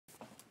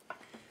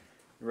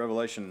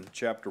Revelation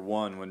chapter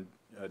 1, when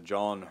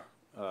John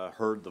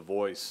heard the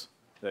voice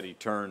that he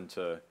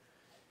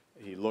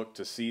looked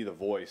to see the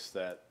voice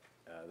that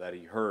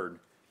he heard.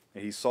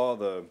 And he saw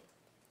the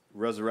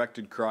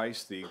resurrected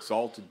Christ, the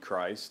exalted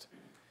Christ.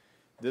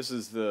 This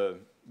is the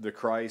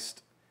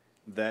Christ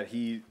that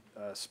he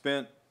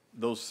spent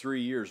those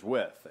 3 years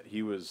with, that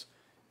he was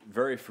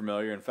very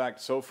familiar, in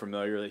fact, so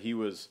familiar that he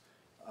was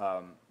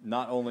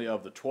not only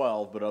of the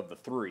 12, but of the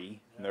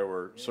 3. And there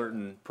were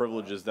certain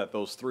privileges that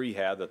those 3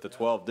 had that the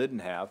 12 didn't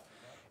have.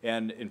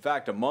 And in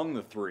fact, among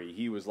the 3,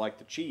 he was like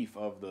the chief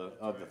of the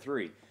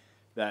 3.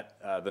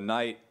 That the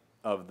night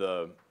of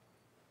the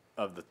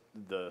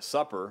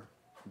supper,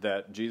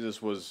 that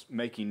Jesus was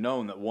making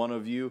known that one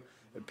of you,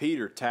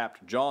 Peter,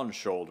 tapped John's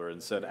shoulder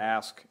and said,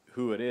 "Ask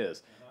who it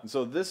is." And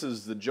so this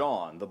is the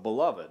John, the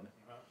beloved,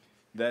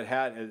 that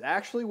it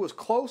actually was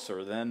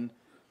closer than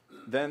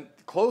the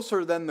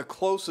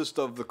closest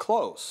of the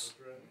close.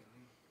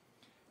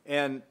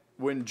 And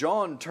when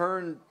John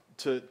turned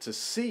to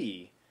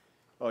see,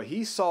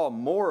 he saw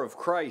more of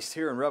Christ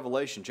here in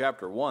Revelation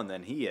chapter 1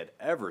 than he had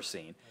ever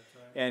seen.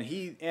 And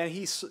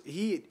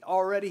he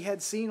already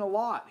had seen a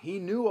lot. He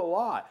knew a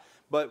lot,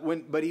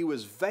 but he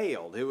was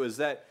veiled. It was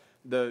that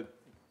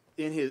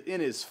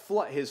Jesus'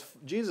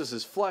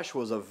 flesh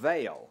was a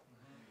veil,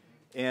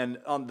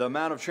 and on the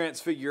Mount of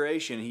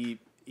Transfiguration,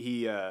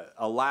 he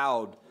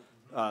allowed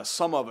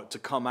some of it to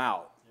come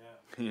out.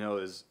 You know,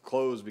 his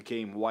clothes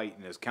became white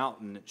and his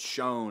countenance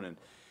shone,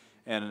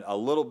 and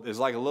it's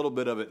like a little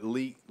bit of it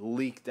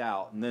leaked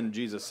out. And then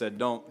Jesus said,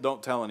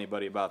 "Don't tell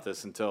anybody about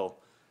this until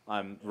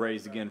I'm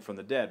raised again from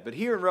the dead." But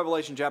here in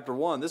Revelation chapter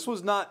 1, this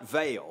was not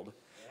veiled,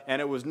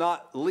 and it was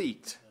not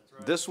leaked.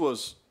 This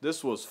was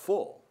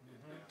full.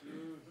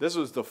 This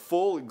was the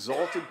full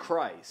exalted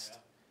Christ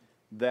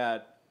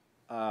that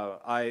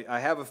I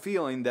have a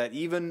feeling that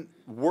even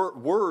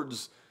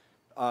words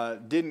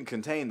didn't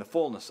contain the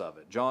fullness of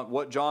it.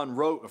 What John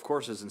wrote, of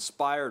course, is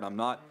inspired. I'm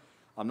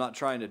not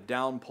trying to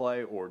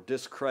downplay or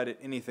discredit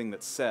anything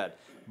that's said,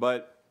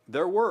 but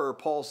there were,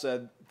 Paul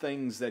said,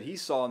 things that he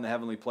saw in the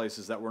heavenly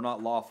places that were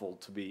not lawful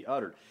to be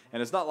uttered.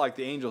 And it's not like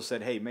the angel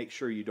said, "Hey, make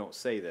sure you don't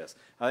say this."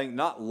 I think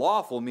not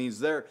lawful means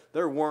there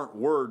weren't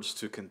words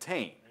to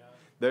contain.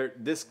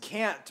 This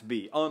can't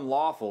be.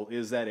 Unlawful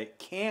is that it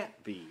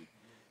can't be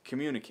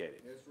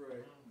communicated. That's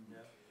right.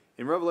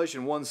 In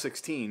Revelation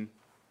 1:16,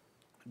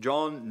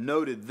 John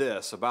noted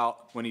this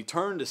about when he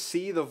turned to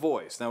see the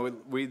voice. Now,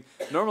 we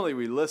normally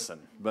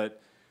listen,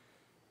 but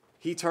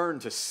he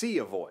turned to see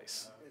a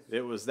voice.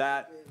 It was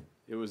that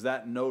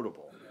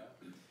notable.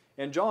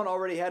 And John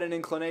already had an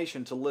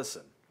inclination to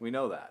listen. We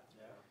know that.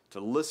 To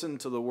listen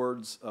to the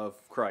words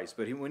of Christ.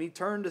 But when he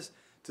turned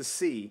to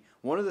see,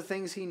 one of the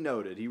things he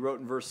noted, he wrote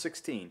in verse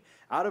 16,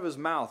 "Out of his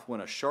mouth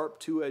went a sharp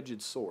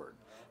two-edged sword."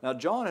 Now,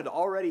 John had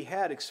already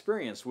had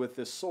experience with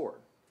this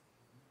sword.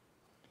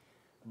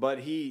 But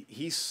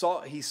he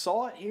saw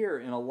it here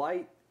in a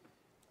light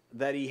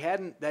that he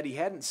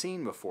hadn't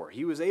seen before.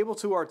 He was able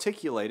to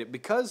articulate it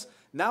because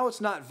now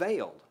it's not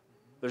veiled.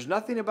 There's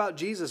nothing about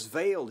Jesus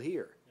veiled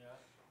here.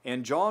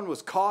 And John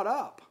was caught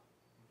up,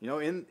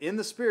 in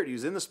the Spirit. He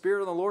was in the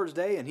Spirit on the Lord's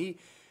day,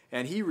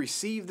 and he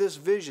received this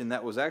vision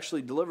that was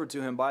actually delivered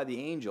to him by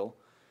the angel.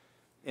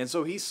 And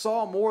so he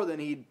saw more than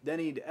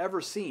he'd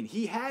ever seen.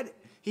 He had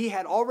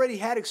already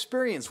had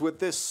experience with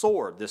this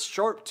sword, this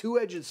sharp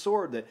two-edged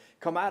sword that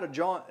come out of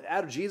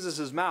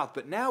Jesus' mouth.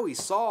 But now he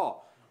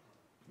saw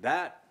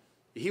that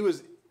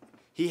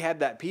he had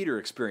that Peter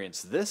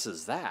experience. This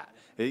is that.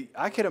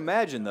 I can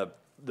imagine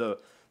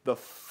the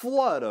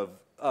flood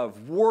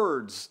of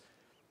words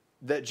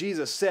that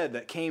Jesus said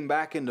that came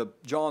back into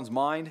John's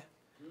mind.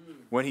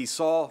 When he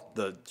saw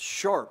the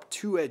sharp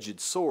two-edged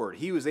sword,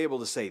 he was able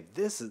to say,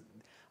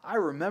 I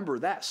remember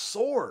that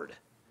sword.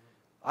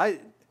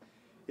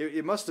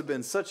 It must have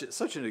been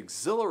such an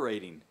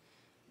exhilarating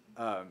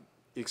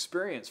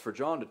experience for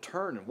John to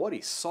turn and what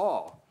he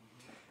saw.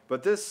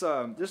 But this,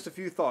 just a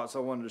few thoughts I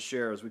wanted to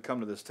share as we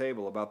come to this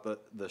table about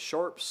the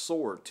sharp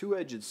sword,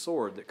 two-edged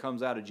sword that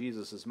comes out of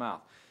Jesus'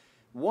 mouth.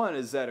 One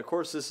is that, of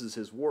course, this is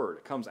his word.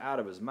 It comes out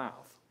of his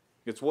mouth.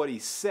 It's what he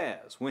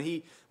says. When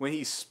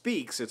he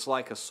speaks, it's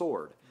like a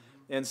sword.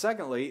 And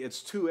secondly,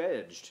 it's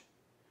two-edged.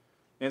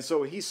 And so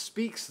when he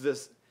speaks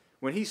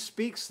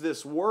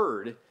this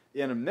word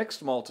in a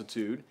mixed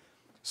multitude,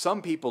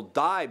 some people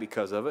die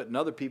because of it and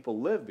other people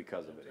live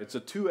because of it. It's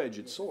a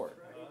two-edged sword.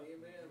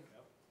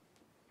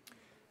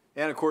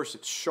 And of course,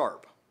 it's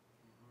sharp.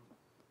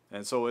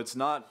 And so it's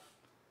not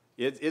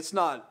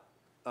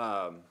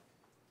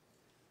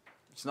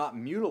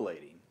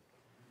mutilating.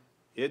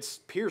 It's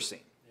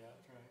piercing.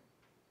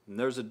 And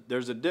there's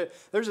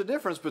a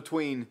difference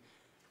between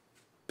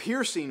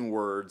piercing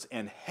words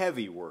and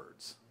heavy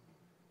words.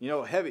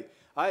 Heavy.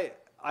 I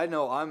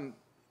know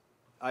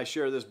I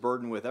share this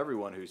burden with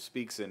everyone who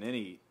speaks in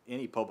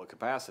any public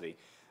capacity,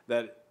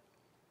 that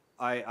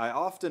I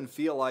often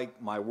feel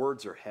like my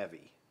words are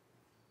heavy.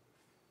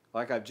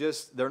 Like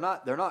they're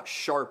not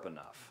sharp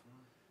enough.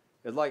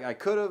 It's like I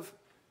could have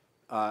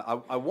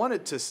I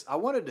wanted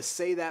to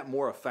say that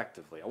more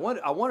effectively. I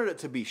wanted it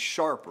to be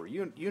sharper.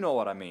 You know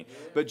what I mean. Yeah.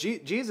 But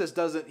Jesus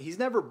doesn't. He's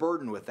never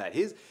burdened with that.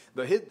 His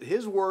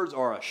words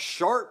are a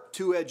sharp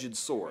two-edged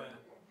sword,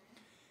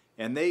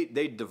 and they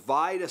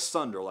divide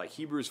asunder, like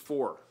Hebrews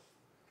 4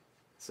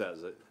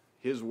 says it.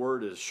 His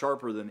word is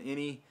sharper than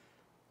any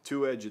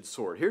two-edged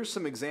sword. Here's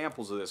some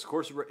examples of this. Of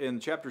course, in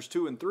chapters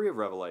 2 and 3 of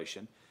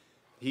Revelation,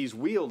 he's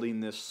wielding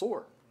this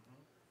sword.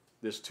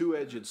 This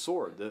two-edged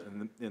sword,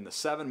 in the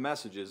 7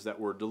 messages that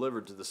were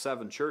delivered to the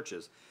 7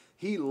 churches,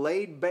 he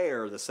laid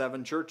bare the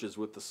 7 churches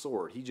with the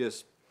sword.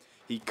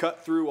 He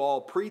cut through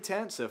all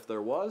pretense, if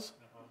there was.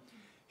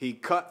 He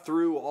cut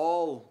through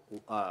all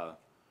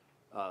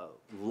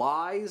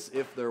lies,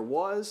 if there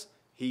was.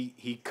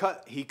 He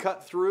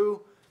cut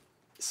through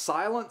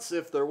silence,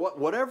 if there was.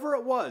 Whatever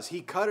it was,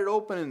 he cut it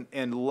open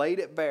and laid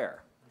it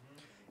bare.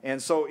 And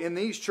so in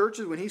these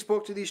churches, when he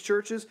spoke to these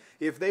churches,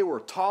 if they were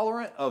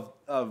tolerant of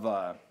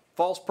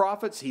false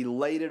prophets, he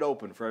laid it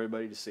open for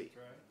everybody to see.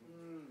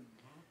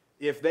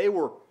 If they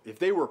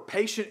were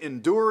patient,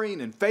 enduring,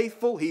 and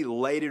faithful, he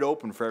laid it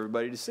open for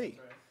everybody to see.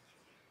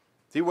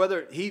 See,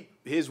 whether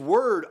his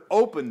word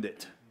opened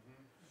it.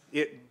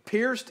 It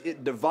pierced,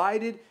 it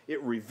divided,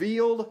 it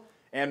revealed,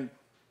 and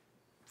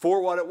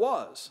for what it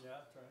was.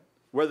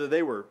 Whether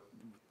they were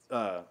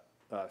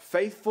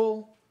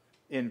faithful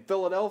in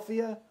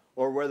Philadelphia,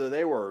 or whether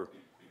they were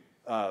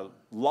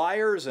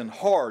liars and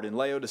hard in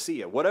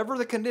Laodicea. Whatever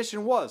the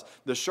condition was,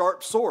 the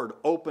sharp sword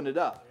opened it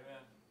up.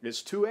 Amen.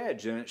 It's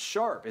two-edged and it's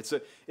sharp.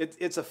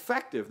 It's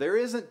effective. There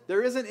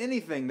isn't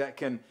anything that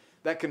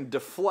can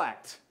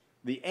deflect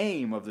the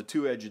aim of the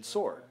two-edged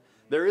sword.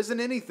 There isn't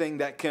anything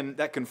that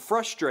can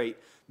frustrate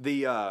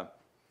the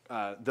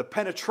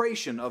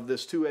penetration of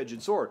this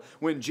two-edged sword.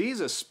 When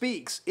Jesus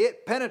speaks,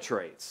 it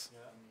penetrates.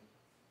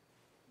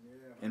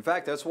 Yeah. In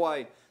fact, that's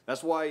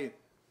why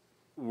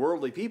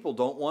worldly people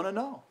don't want to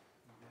know.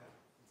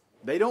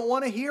 They don't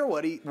want to hear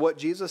what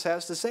Jesus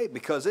has to say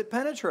because it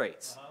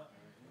penetrates.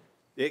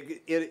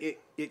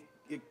 It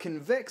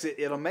convicts.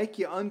 It'll make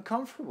you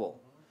uncomfortable.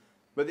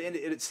 But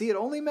it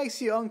only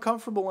makes you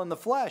uncomfortable in the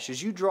flesh.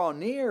 As you draw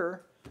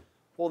near,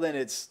 well, then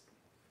it's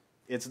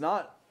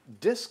not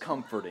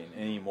discomforting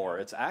anymore.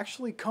 It's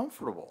actually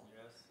comfortable.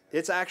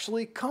 It's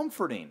actually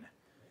comforting.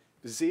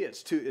 You see,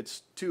 it's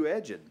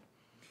two-edged.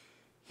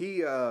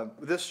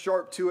 This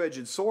sharp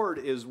two-edged sword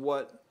is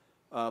what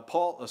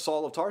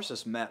Saul of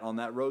Tarsus met on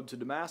that road to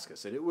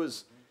Damascus. And it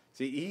was,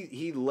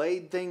 he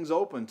laid things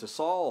open to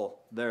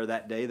Saul there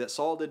that day that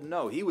Saul didn't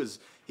know. He was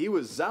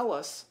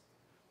zealous,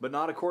 but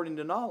not according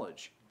to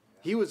knowledge.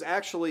 He was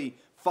actually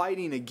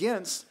fighting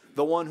against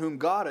the one whom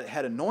God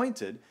had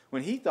anointed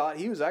when he thought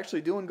he was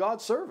actually doing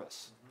God's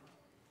service.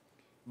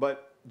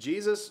 But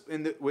Jesus,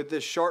 with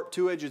this sharp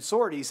two-edged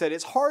sword, he said,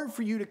 it's hard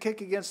for you to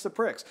kick against the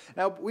pricks.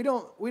 Now, we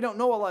don't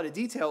know a lot of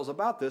details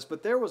about this,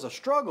 but there was a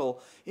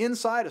struggle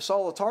inside of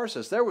Saul of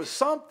Tarsus. There was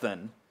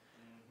something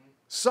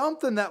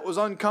that was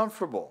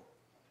uncomfortable.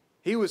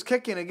 He was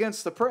kicking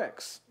against the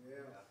pricks.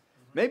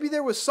 Maybe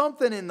there was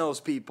something in those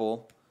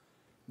people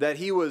that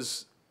he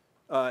was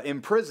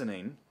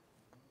imprisoning,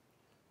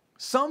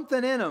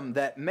 something in him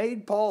that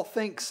made Paul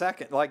think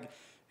second. Like,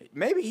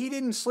 maybe he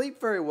didn't sleep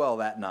very well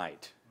that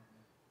night.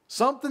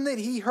 Something that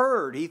he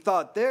heard, he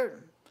thought,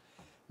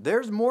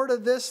 there's more to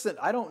this than,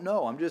 I don't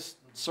know, I'm just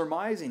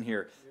surmising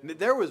here.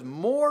 There was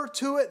more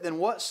to it than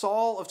what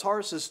Saul of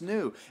Tarsus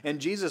knew. And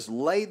Jesus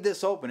laid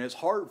this open. It's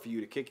hard for you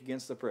to kick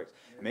against the pricks.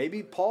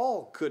 Maybe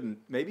Saul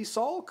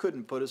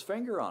couldn't put his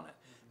finger on it.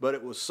 But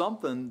it was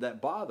something that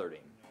bothered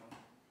him.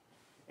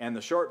 And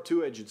the sharp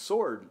two-edged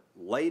sword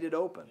laid it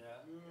open.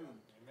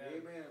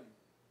 Amen.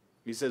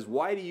 He says,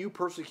 why do you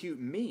persecute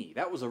me?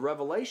 That was a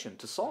revelation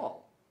to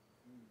Saul.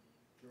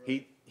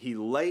 He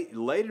laid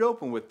it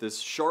open with this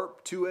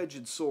sharp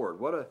two-edged sword.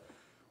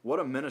 What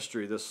a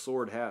ministry this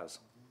sword has.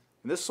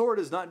 And this sword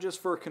is not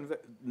just for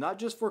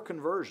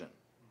conversion.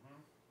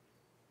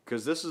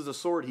 Because this is the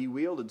sword he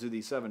wielded to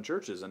these 7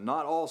 churches, and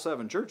not all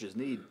 7 churches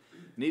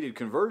needed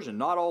conversion.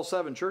 Not all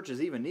 7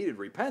 churches even needed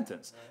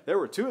repentance. There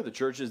were 2 of the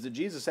churches that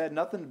Jesus had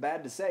nothing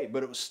bad to say,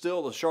 but it was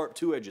still the sharp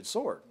two-edged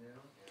sword.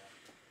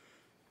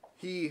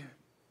 He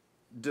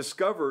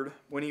discovered,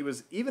 when he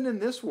was even in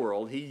this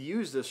world, he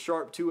used this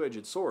sharp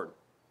two-edged sword.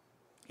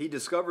 He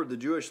discovered the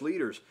Jewish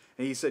leaders,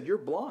 and he said, you're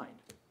blind.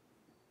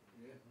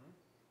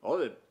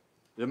 Oh,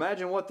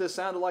 imagine what this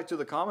sounded like to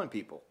the common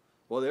people.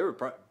 Well, there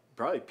were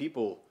probably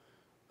people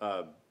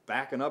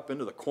backing up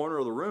into the corner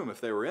of the room if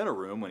they were in a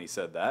room when he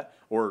said that,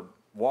 or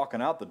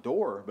walking out the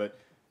door. But,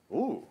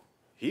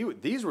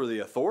 these were the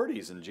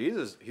authorities, and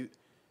Jesus,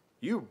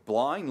 you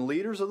blind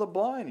leaders of the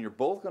blind, you're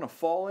both going to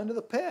fall into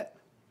the pit.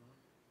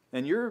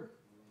 And you're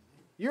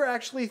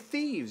actually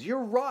thieves.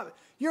 You're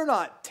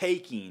not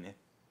taking.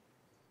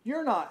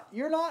 You're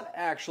not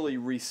actually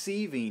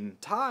receiving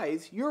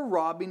tithes. You're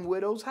robbing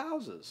widows'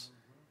 houses.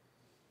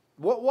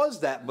 What was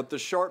that but the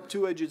sharp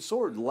two-edged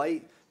sword,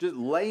 just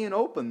laying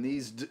open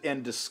these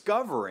and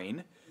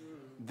discovering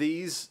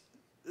the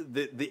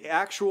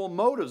actual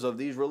motives of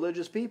these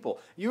religious people?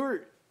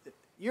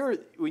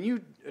 when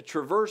you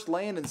traverse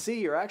land and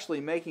sea, you're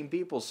actually making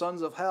people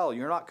sons of hell.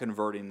 You're not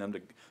converting them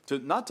to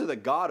not to the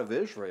God of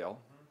Israel.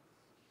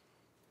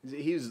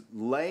 He's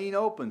laying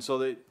open so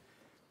that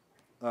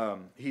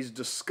he's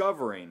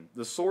discovering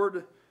the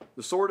sword.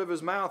 The sword of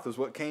his mouth is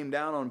what came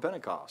down on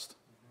Pentecost.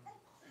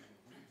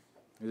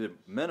 He said,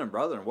 "Men and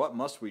brethren, what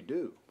must we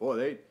do?"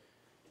 Boy,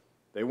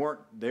 they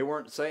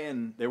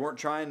weren't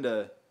trying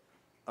to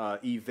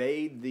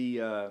evade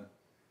the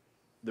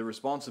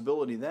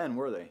responsibility then,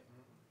 were they?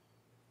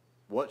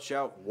 What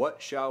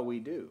shall we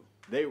do?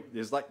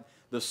 It's like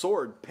the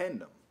sword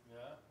pinned them.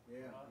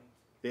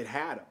 It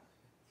had them.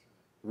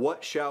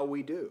 What shall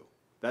we do?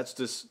 That's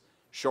this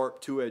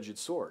sharp two-edged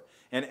sword.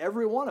 And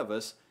every one of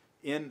us,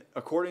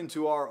 according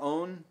to our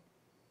own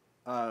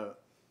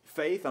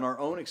faith and our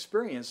own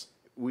experience,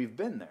 we've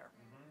been there.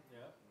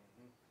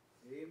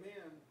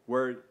 Amen.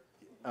 Where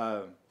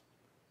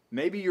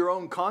maybe your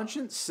own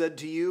conscience said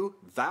to you,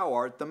 "Thou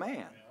art the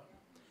man."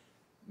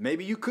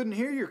 Maybe you couldn't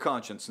hear your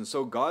conscience, and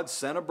so God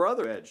sent a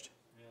brother edged.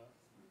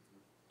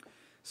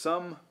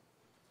 Some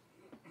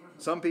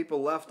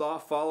people left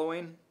off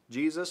following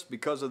Jesus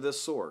because of this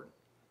sword.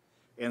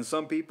 And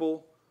some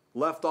people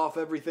left off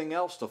everything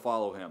else to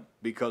follow him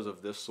because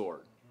of this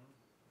sword.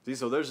 See,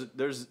 so there's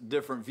a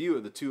different view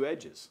of the two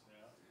edges.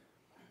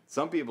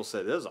 Some people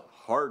say, this is a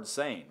hard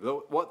saying.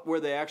 What were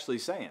they actually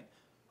saying?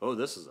 Oh,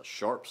 this is a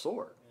sharp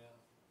sword.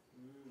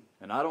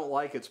 And I don't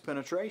like its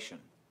penetration.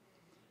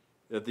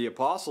 That the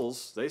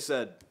apostles, they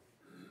said,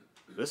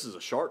 this is a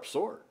sharp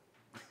sword.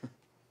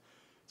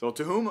 So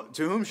to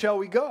whom shall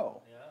we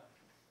go?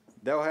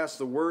 Thou hast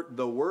the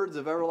words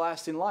of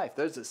everlasting life.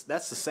 That's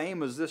the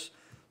same as this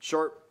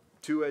sharp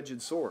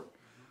two-edged sword.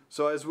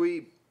 So as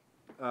we,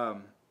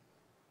 one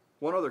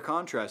other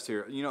contrast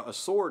here, a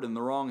sword in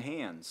the wrong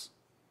hands.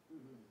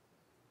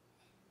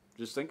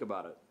 Just think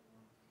about it.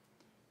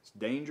 It's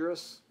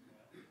dangerous,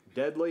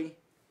 deadly,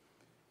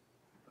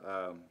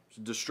 it's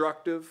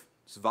destructive,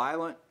 it's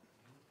violent.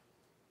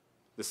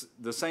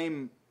 The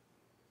same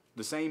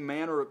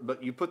manner,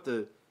 but you put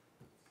the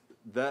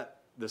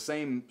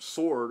same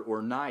sword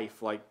or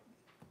knife, like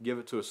give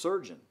it to a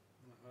surgeon.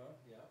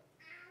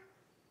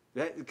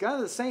 That kind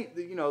of the same,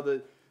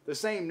 the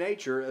same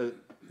nature.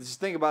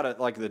 Just think about it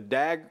like a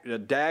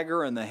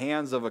dagger in the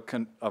hands of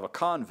a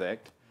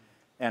convict,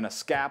 and a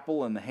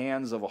scalpel in the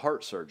hands of a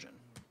heart surgeon.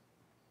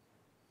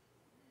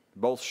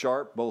 Both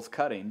sharp, both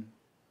cutting,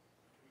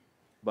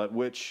 but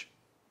which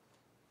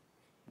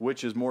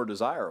is more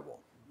desirable?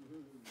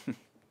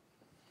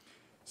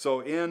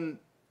 So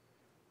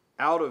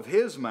out of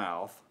his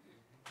mouth,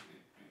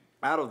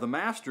 out of the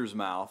master's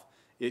mouth,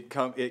 it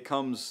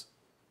comes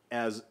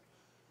as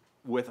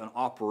with an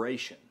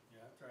operation.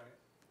 Yeah, that's right.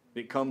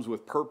 It comes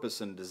with purpose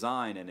and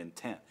design and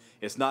intent.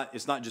 It's not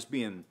just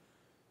being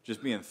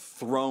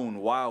thrown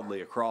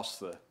wildly across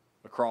the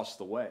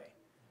way.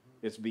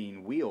 It's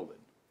being wielded.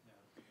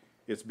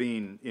 It's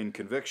being in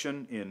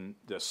conviction, in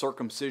the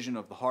circumcision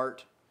of the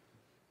heart.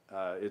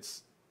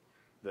 It's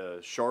the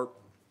sharp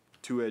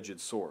two-edged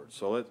sword.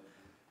 So let's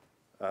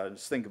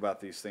just think about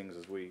these things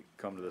as we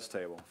come to this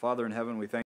table. Father in heaven, we thank